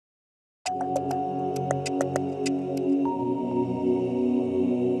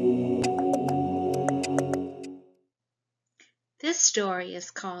story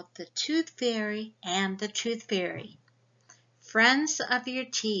is called The Tooth Fairy and the Tooth Fairy. Friends of your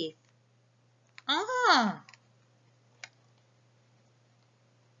teeth. Ah!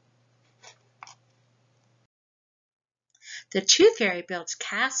 The Tooth Fairy builds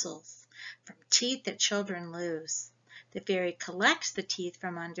castles from teeth that children lose. The fairy collects the teeth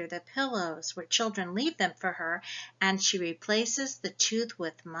from under the pillows where children leave them for her, and she replaces the tooth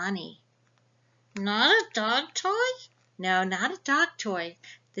with money. Not a dog toy? No, not a dog toy.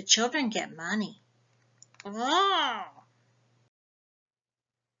 The children get money. Oh!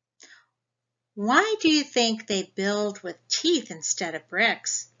 Why do you think they build with teeth instead of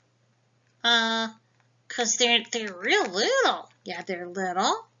bricks? 'Cause they're real little. Yeah, they're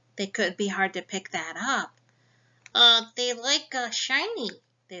little. They could be hard to pick that up. They like shiny.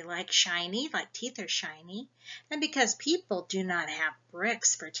 They like shiny, like teeth are shiny. And because people do not have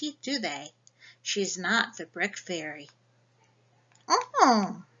bricks for teeth, do they? She's not the brick fairy.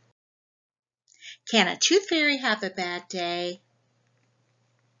 Oh! Can a tooth fairy have a bad day?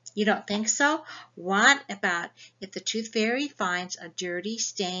 You don't think so? What about if the tooth fairy finds a dirty,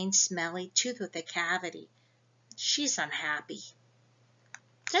 stained, smelly tooth with a cavity? She's unhappy.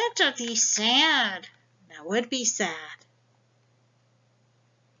 That would be sad. That would be sad.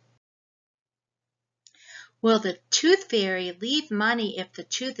 Will the tooth fairy leave money if the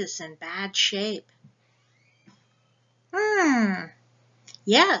tooth is in bad shape?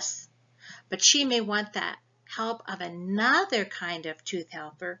 Yes, but she may want the help of another kind of tooth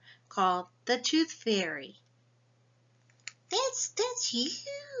helper called the tooth fairy. That's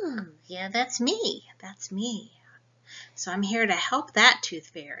you. Yeah, that's me. That's me. So I'm here to help that tooth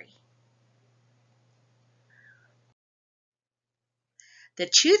fairy. The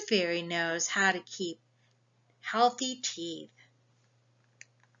tooth fairy knows how to keep healthy teeth.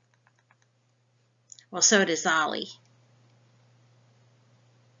 Well, so does Ollie.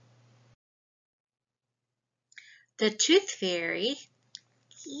 The tooth fairy,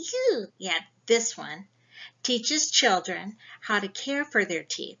 this one, teaches children how to care for their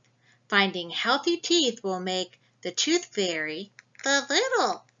teeth. Finding healthy teeth will make the tooth fairy, the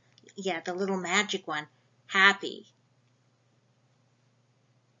little magic one, happy.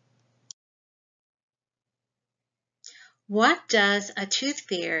 What does a tooth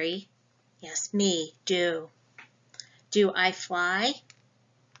fairy, yes, me, do? Do I fly?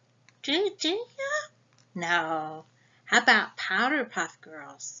 Do you? No. How about Powder Puff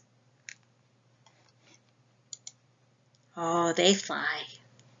Girls? Oh, they fly.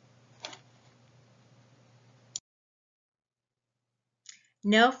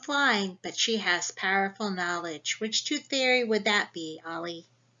 No flying, but she has powerful knowledge. Which tooth fairy would that be, Ollie?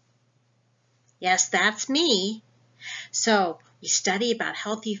 Yes, that's me. So we study about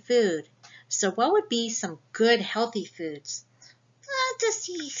healthy food. So what would be some good healthy foods? Just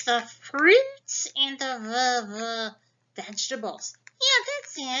eat the fruits and the vegetables. Yeah,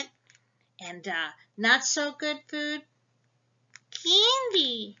 that's it. And not so good food?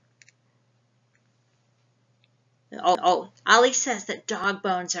 Candy. Oh, Ollie says that dog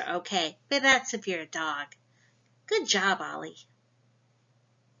bones are okay, but that's if you're a dog. Good job, Ollie.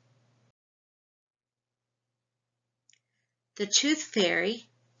 The tooth fairy,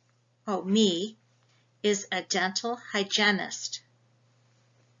 me, is a dental hygienist.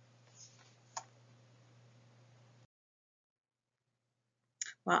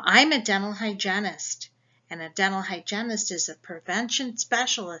 Well, I'm a dental hygienist, and a dental hygienist is a prevention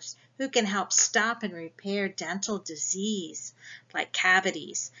specialist who can help stop and repair dental disease, like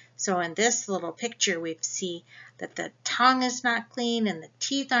cavities. So in this little picture, we see that the tongue is not clean and the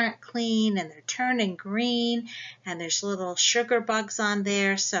teeth aren't clean and they're turning green and there's little sugar bugs on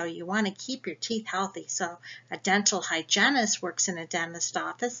there. So you want to keep your teeth healthy. So a dental hygienist works in a dentist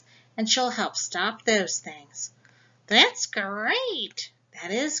office and she'll help stop those things. That's great.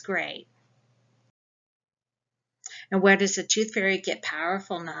 That is great. And where does the tooth fairy get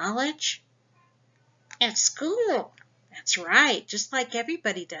powerful knowledge? At school. That's right, just like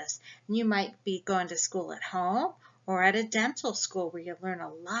everybody does. And you might be going to school at home or at a dental school where you learn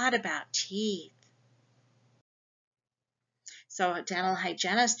a lot about teeth. So dental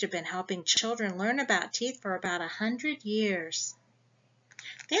hygienists have been helping children learn about teeth for about 100 years.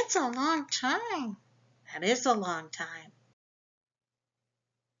 That's a long time. That is a long time.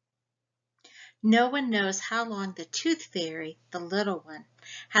 No one knows how long the tooth fairy, the little one,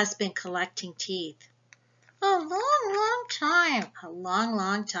 has been collecting teeth. A long, long time. A long,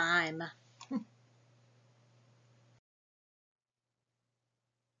 long time.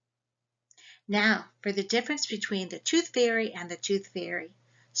 Now, for the difference between the tooth fairy and the tooth fairy,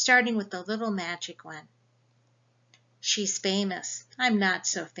 starting with the little magic one. She's famous. I'm not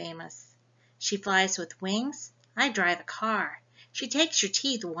so famous. She flies with wings. I drive a car. She takes your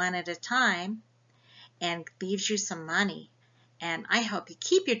teeth one at a time and leaves you some money. And I help you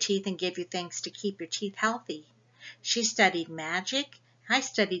keep your teeth and give you things to keep your teeth healthy. She studied magic. I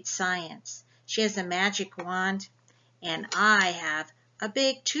studied science. She has a magic wand, and I have a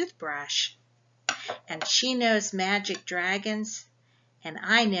big toothbrush. And she knows magic dragons, and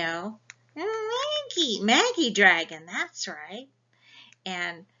I know Maggie Dragon, that's right.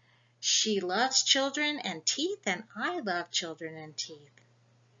 And she loves children and teeth, and I love children and teeth.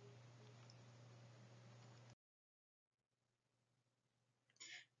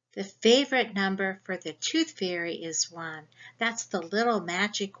 The favorite number for the tooth fairy is 1. That's the little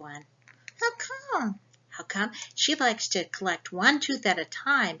magic one. How come? How come? She likes to collect one tooth at a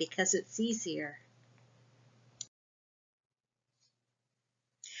time because it's easier.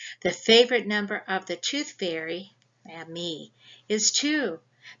 The favorite number of the tooth fairy, me, is 2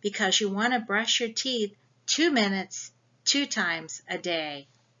 because you want to brush your teeth 2 minutes 2 times a day.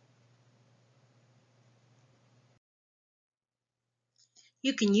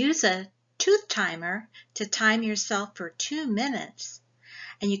 You can use a tooth timer to time yourself for 2 minutes.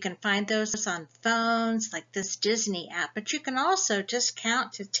 And you can find those on phones like this Disney app. But you can also just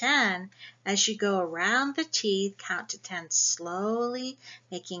count to 10 as you go around the teeth. Count to 10 slowly,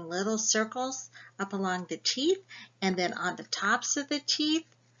 making little circles up along the teeth. And then on the tops of the teeth,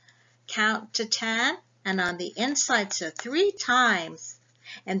 count to 10. And on the inside, so 3 times.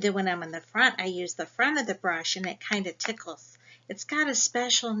 And then when I'm in the front, I use the front of the brush and it kind of tickles. It's got a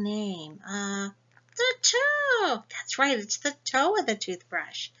special name. The toe. That's right, it's the toe of the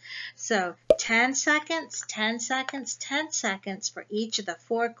toothbrush. So 10 seconds, 10 seconds, 10 seconds for each of the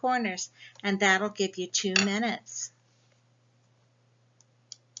 4 corners, and that'll give you 2 minutes.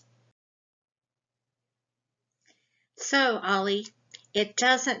 So, Ollie, it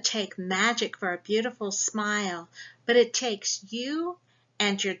doesn't take magic for a beautiful smile, but it takes you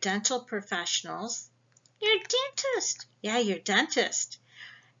and your dental professionals, your dentist. Yeah, your dentist.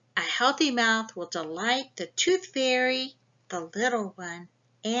 A healthy mouth will delight the tooth fairy, the little one,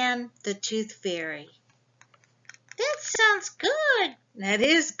 and the tooth fairy. That sounds good. That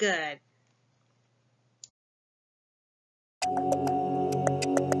is good.